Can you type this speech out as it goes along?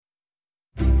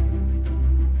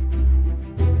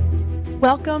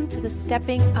Welcome to the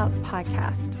Stepping Up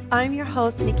podcast. I'm your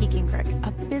host, Nikki Gingrich, a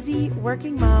busy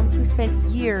working mom who spent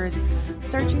years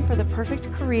searching for the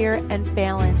perfect career and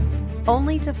balance,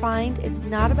 only to find it's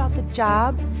not about the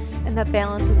job and that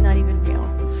balance is not even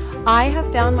real. I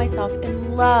have found myself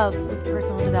in love with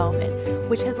personal development,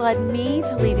 which has led me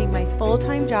to leaving my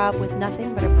full-time job with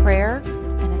nothing but a prayer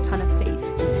and a ton of faith.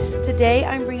 Today,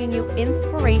 I'm bringing you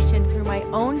inspiration through my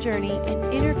own journey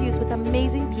and interviews with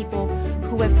amazing people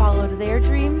who have followed their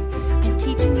dreams and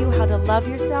teaching you how to love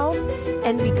yourself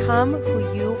and become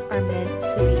who you are meant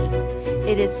to be.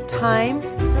 It is time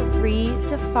to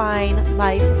redefine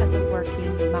life as a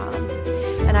working mom.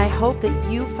 And I hope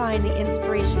that you find the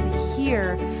inspiration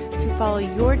here to follow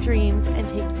your dreams and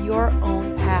take your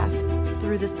own path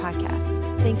through this podcast.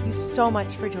 Thank you so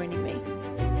much for joining me.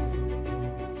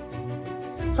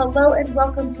 Hello and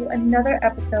welcome to another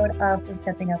episode of the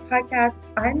Stepping Up podcast.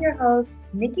 I'm your host,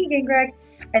 Nikki Gingrich,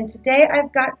 and today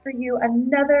I've got for you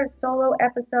another solo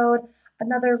episode,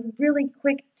 another really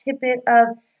quick tidbit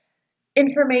of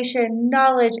information,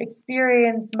 knowledge,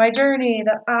 experience, my journey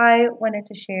that I wanted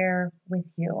to share with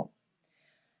you.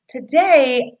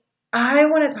 Today, I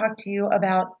want to talk to you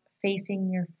about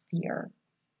facing your fear.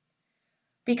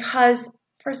 Because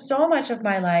for so much of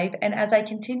my life, and as I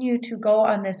continue to go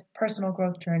on this personal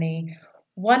growth journey,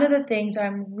 one of the things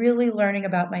I'm really learning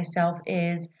about myself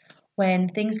is when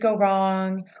things go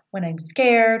wrong, when I'm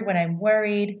scared, when I'm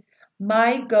worried,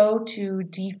 my go-to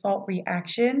default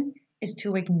reaction is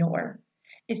to ignore,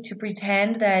 is to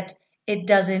pretend that it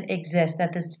doesn't exist,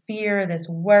 that this fear, this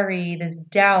worry, this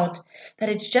doubt, that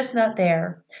it's just not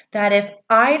there, that if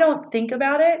I don't think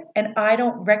about it and I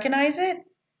don't recognize it,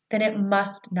 then it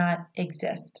must not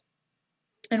exist.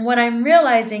 And what I'm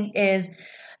realizing is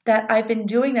that I've been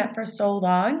doing that for so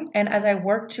long, and as I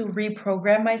work to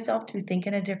reprogram myself to think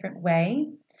in a different way,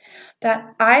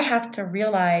 that I have to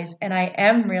realize, and I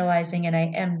am realizing and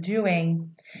I am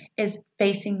doing, is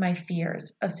facing my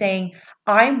fears of saying,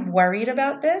 I'm worried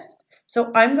about this,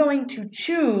 so I'm going to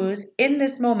choose in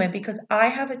this moment, because I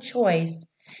have a choice.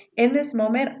 In this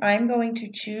moment, I'm going to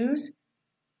choose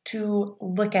to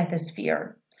look at this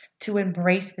fear, to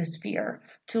embrace this fear,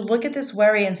 to look at this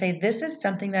worry and say, this is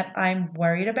something that I'm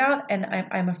worried about and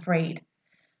I'm afraid.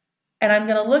 And I'm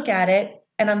going to look at it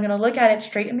and I'm going to look at it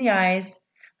straight in the eyes.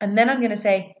 And then I'm going to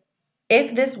say,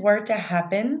 if this were to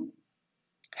happen,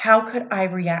 how could I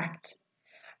react?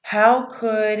 How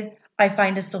could I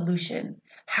find a solution?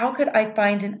 How could I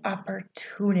find an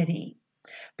opportunity?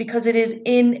 Because it is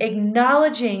in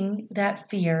acknowledging that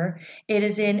fear, it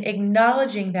is in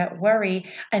acknowledging that worry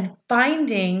and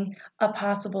finding a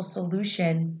possible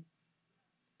solution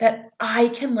that I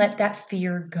can let that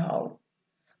fear go.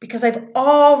 Because I've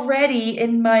already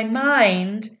in my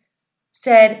mind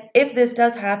said, if this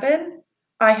does happen,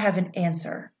 I have an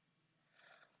answer.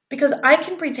 Because I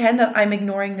can pretend that I'm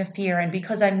ignoring the fear, and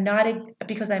because I'm not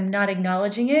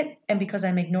acknowledging it, and because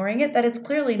I'm ignoring it, that it's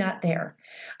clearly not there.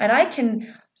 And I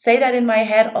can say that in my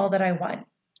head all that I want.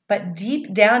 But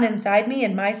deep down inside me,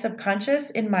 in my subconscious,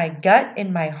 in my gut,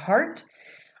 in my heart,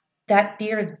 that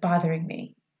fear is bothering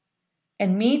me.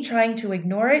 And me trying to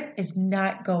ignore it is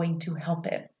not going to help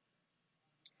it.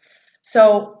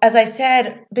 So, as I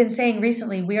said, been saying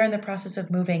recently, we are in the process of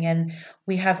moving and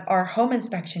we have our home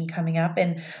inspection coming up.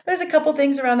 And there's a couple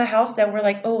things around the house that we're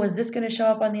like, oh, is this going to show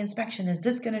up on the inspection? Is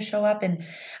this going to show up? And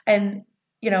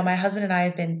my husband and I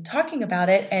have been talking about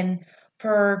it. And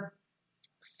for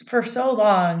so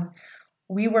long,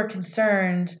 we were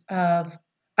concerned of,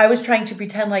 I was trying to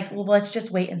pretend like, well, let's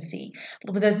just wait and see.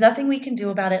 There's nothing we can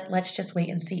do about it. Let's just wait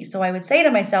and see. So I would say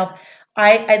to myself,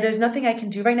 there's nothing I can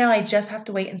do right now. I just have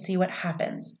to wait and see what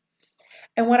happens.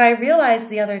 And what I realized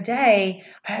the other day,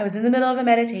 I was in the middle of a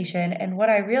meditation, and what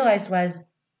I realized was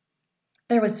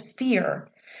there was fear.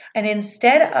 And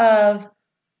instead of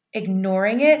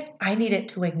ignoring it, I needed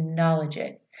to acknowledge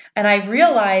it. And I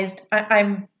realized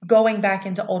I'm going back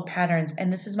into old patterns,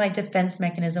 and this is my defense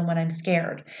mechanism when I'm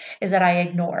scared, is that I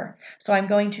ignore. So I'm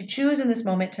going to choose in this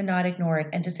moment to not ignore it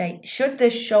and to say, should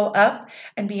this show up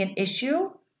and be an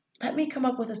issue, let me come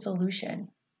up with a solution.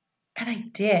 And I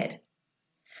did.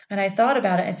 And I thought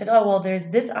about it and said, oh, well, there's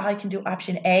this, I can do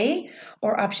option A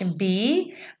or option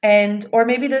B, or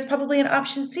maybe there's probably an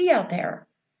option C out there.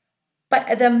 But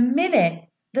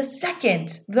the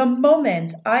second, the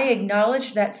moment I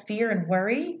acknowledged that fear and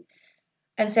worry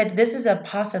and said, this is a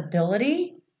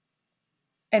possibility,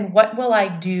 and what will I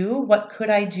do? What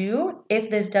could I do if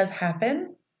this does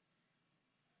happen?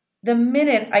 The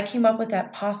minute I came up with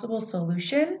that possible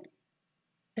solution,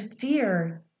 the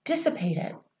fear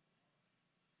dissipated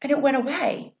and it went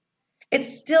away.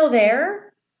 It's still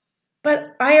there,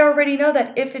 But I already know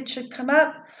that if it should come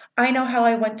up, I know how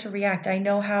I want to react. I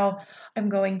know how I'm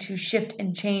going to shift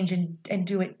and change and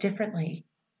do it differently.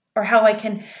 Or how I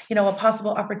can, a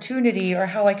possible opportunity or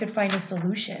how I could find a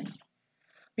solution.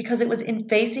 Because it was in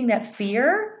facing that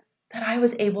fear that I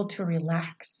was able to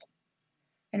relax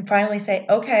and finally say,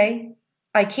 okay,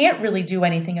 I can't really do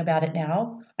anything about it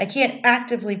now. I can't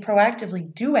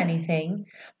proactively do anything.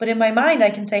 But in my mind, I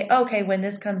can say, okay, when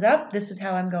this comes up, this is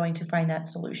how I'm going to find that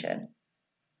solution.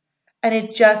 And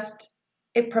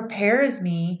it prepares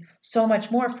me so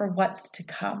much more for what's to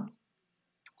come.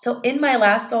 So in my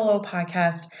last solo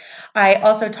podcast, I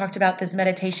also talked about this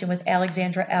meditation with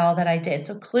Alexandra Elle that I did.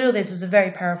 So clearly this was a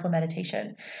very powerful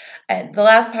meditation. And the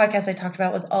last podcast I talked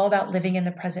about was all about living in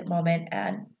the present moment.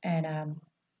 And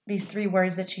these 3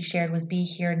 words that she shared was be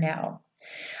here now.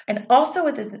 And also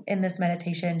in this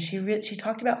meditation, she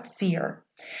talked about fear.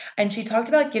 And she talked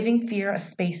about giving fear a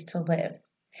space to live.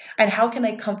 And how can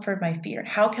I comfort my fear?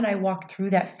 How can I walk through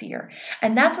that fear?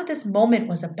 And that's what this moment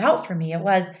was about for me. It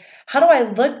was, how do I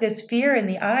look this fear in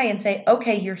the eye and say,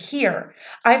 okay, you're here.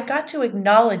 I've got to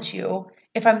acknowledge you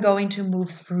if I'm going to move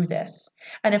through this.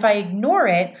 And if I ignore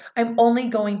it, I'm only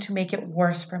going to make it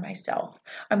worse for myself.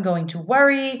 I'm going to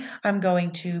worry. I'm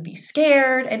going to be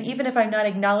scared. And even if I'm not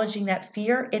acknowledging that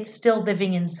fear, it's still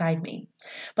living inside me.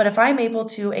 But if I'm able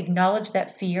to acknowledge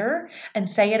that fear and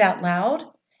say it out loud,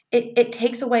 it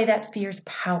takes away that fear's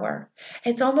power.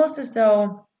 It's almost as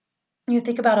though you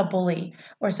think about a bully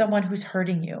or someone who's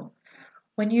hurting you.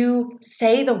 When you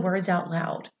say the words out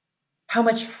loud, how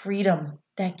much freedom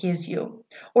that gives you.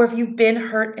 Or if you've been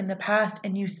hurt in the past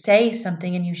and you say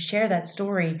something and you share that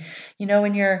story,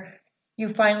 when you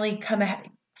finally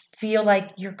feel like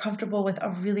you're comfortable with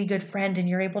a really good friend and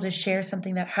you're able to share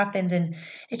something that happened and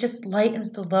it just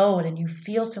lightens the load and you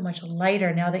feel so much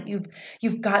lighter now that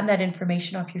you've gotten that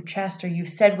information off your chest or you've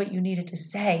said what you needed to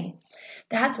say.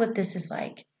 That's what this is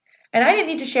like. And I didn't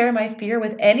need to share my fear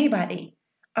with anybody.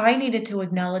 I needed to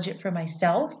acknowledge it for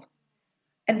myself.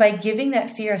 And by giving that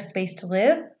fear a space to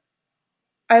live,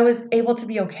 I was able to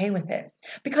be okay with it.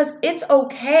 Because it's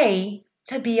okay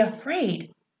to be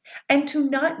afraid and to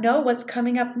not know what's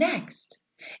coming up next.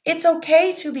 It's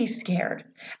okay to be scared.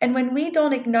 And when we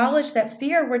don't acknowledge that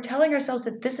fear, we're telling ourselves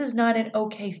that this is not an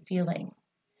okay feeling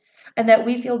and that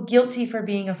we feel guilty for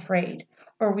being afraid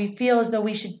or we feel as though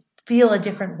we should feel a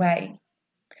different way.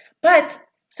 But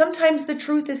sometimes the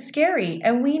truth is scary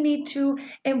and we need to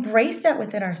embrace that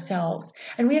within ourselves.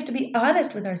 And we have to be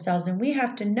honest with ourselves and we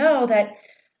have to know that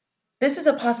this is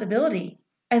a possibility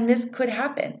and this could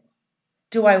happen.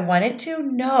 Do I want it to?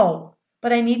 No.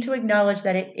 But I need to acknowledge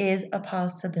that it is a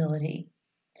possibility.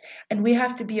 And we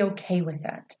have to be okay with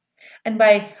that. And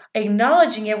by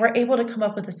acknowledging it, we're able to come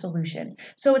up with a solution.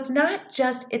 So it's not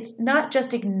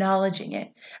just acknowledging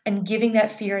it and giving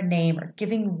that fear a name or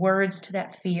giving words to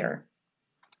that fear.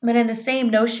 But in the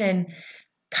same notion,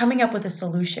 coming up with a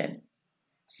solution,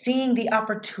 seeing the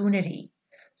opportunity,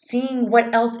 seeing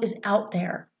what else is out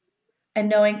there, and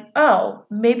knowing, oh,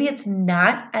 maybe it's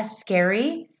not as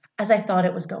scary as I thought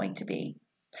it was going to be.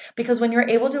 Because when you're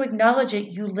able to acknowledge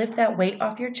it, you lift that weight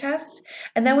off your chest.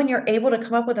 And then when you're able to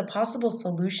come up with a possible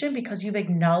solution because you've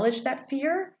acknowledged that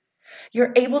fear,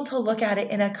 you're able to look at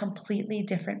it in a completely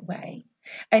different way.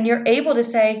 And you're able to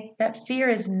say that fear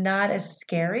is not as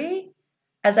scary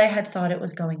as I had thought it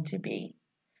was going to be.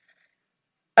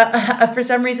 For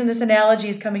some reason, this analogy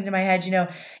is coming to my head.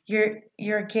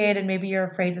 You're a kid and maybe you're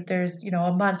afraid that there's,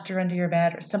 a monster under your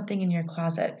bed or something in your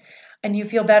closet. And you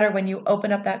feel better when you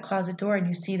open up that closet door and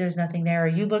you see there's nothing there. Or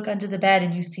you look under the bed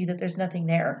and you see that there's nothing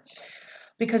there.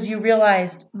 Because you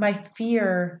realized my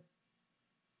fear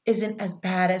isn't as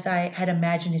bad as I had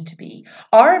imagined it to be.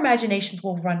 Our imaginations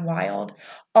will run wild.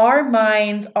 Our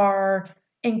minds are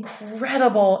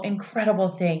incredible, incredible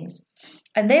things.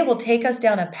 And they will take us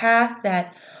down a path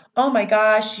that, oh my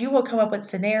gosh, you will come up with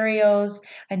scenarios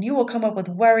and you will come up with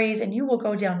worries and you will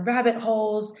go down rabbit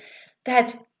holes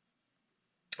that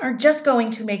are just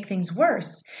going to make things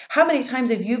worse. How many times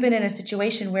have you been in a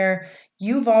situation where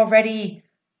you've already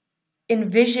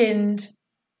envisioned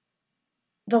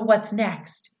the what's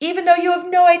next, even though you have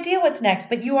no idea what's next,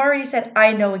 but you already said,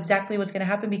 I know exactly what's going to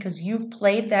happen because you've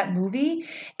played that movie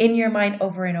in your mind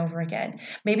over and over again.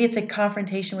 Maybe it's a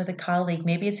confrontation with a colleague.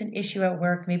 Maybe it's an issue at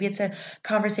work. Maybe it's a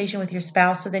conversation with your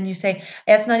spouse. So then you say,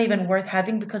 it's not even worth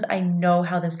having because I know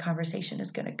how this conversation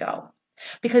is going to go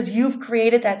because you've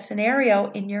created that scenario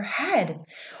in your head.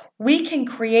 We can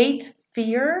create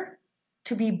fear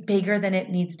to be bigger than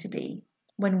it needs to be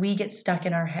when we get stuck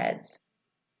in our heads.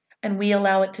 And we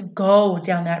allow it to go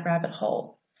down that rabbit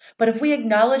hole. But if we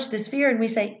acknowledge this fear and we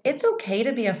say, it's okay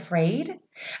to be afraid,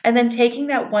 and then taking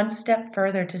that one step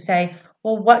further to say,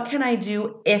 well, what can I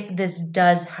do if this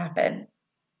does happen?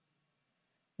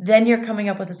 Then you're coming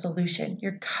up with a solution.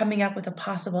 You're coming up with a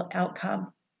possible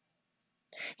outcome.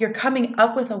 You're coming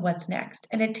up with a what's next.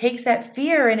 And it takes that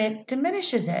fear and it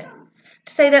diminishes it.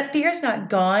 To say that fear is not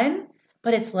gone,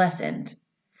 but it's lessened.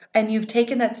 And you've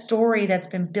taken that story that's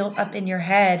been built up in your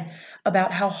head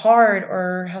about how hard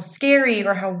or how scary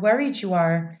or how worried you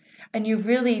are, and you've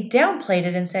really downplayed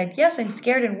it and said, yes, I'm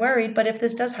scared and worried, but if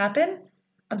this does happen,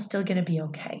 I'm still going to be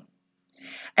okay.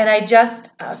 And I just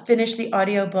finished the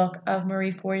audiobook of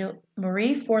Marie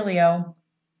Forleo,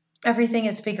 Everything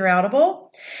is Figure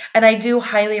Outable, and I do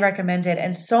highly recommend it.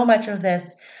 And so much of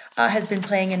this has been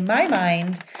playing in my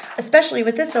mind, especially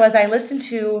with this. So as I listen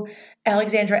to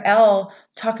Alexandra Elle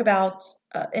talk about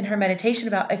in her meditation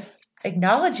about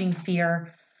acknowledging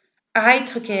fear, I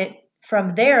took it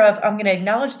from there of I'm going to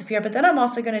acknowledge the fear, but then I'm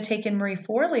also going to take in Marie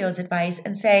Forleo's advice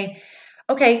and say,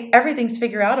 okay, everything's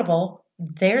figure outable.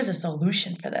 There's a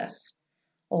solution for this.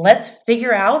 Let's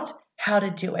figure out how to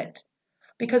do it.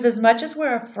 Because as much as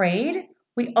we're afraid,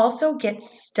 we also get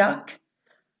stuck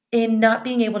in not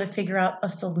being able to figure out a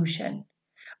solution.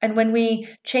 And when we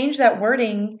change that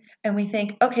wording and we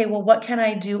think, okay, well, what can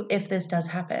I do if this does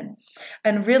happen?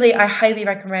 And really, I highly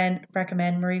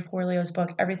recommend Marie Forleo's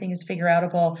book, Everything is Figure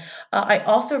Outable. I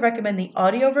also recommend the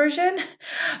audio version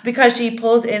because she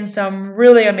pulls in some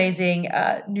really amazing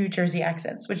New Jersey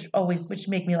accents, which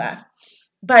make me laugh.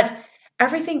 But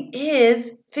everything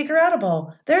is figure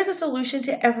outable. There's a solution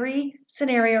to every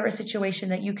scenario or situation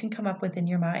that you can come up with in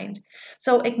your mind.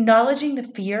 So acknowledging the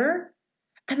fear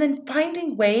and then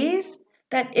finding ways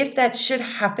that if that should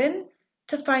happen,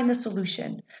 to find the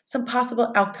solution, some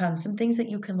possible outcomes, some things that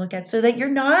you can look at so that you're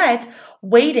not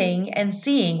waiting and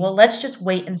seeing, well, let's just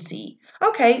wait and see.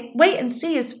 Okay, wait and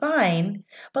see is fine,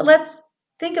 but let's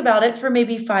think about it for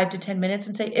maybe 5 to 10 minutes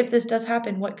and say, if this does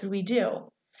happen, what could we do?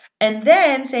 And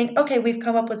then saying, okay, we've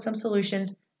come up with some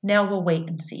solutions. Now we'll wait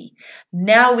and see.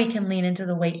 Now we can lean into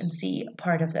the wait and see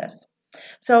part of this.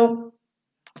 So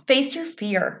face your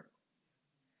fear.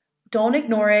 Don't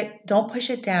ignore it. Don't push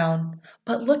it down,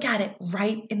 but look at it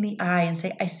right in the eye and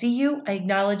say, I see you, I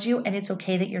acknowledge you, and it's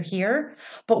okay that you're here,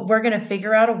 but we're going to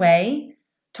figure out a way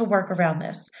to work around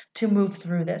this, to move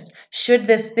through this. Should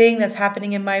this thing that's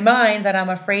happening in my mind that I'm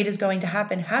afraid is going to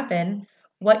happen,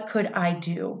 what could I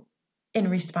do in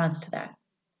response to that?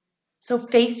 So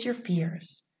face your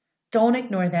fears. Don't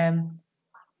ignore them.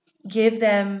 Give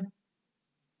them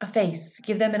a face.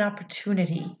 Give them an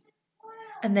opportunity.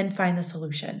 And then find the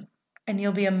solution. And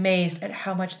you'll be amazed at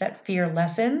how much that fear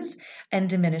lessens and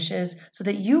diminishes so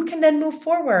that you can then move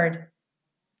forward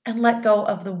and let go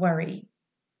of the worry.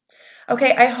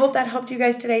 Okay, I hope that helped you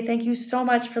guys today. Thank you so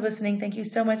much for listening. Thank you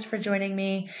so much for joining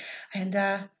me. And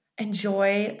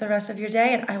enjoy the rest of your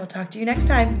day. And I will talk to you next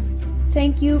time.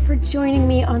 Thank you for joining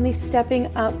me on the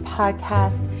Stepping Up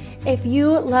podcast. If you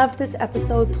loved this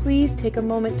episode, please take a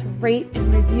moment to rate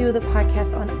and review the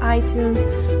podcast on iTunes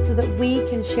so that we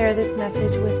can share this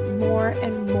message with more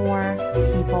and more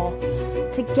people.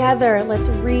 Together, let's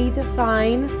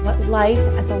redefine what life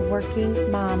as a working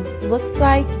mom looks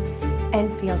like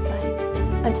and feels like.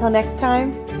 Until next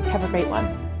time, have a great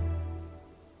one.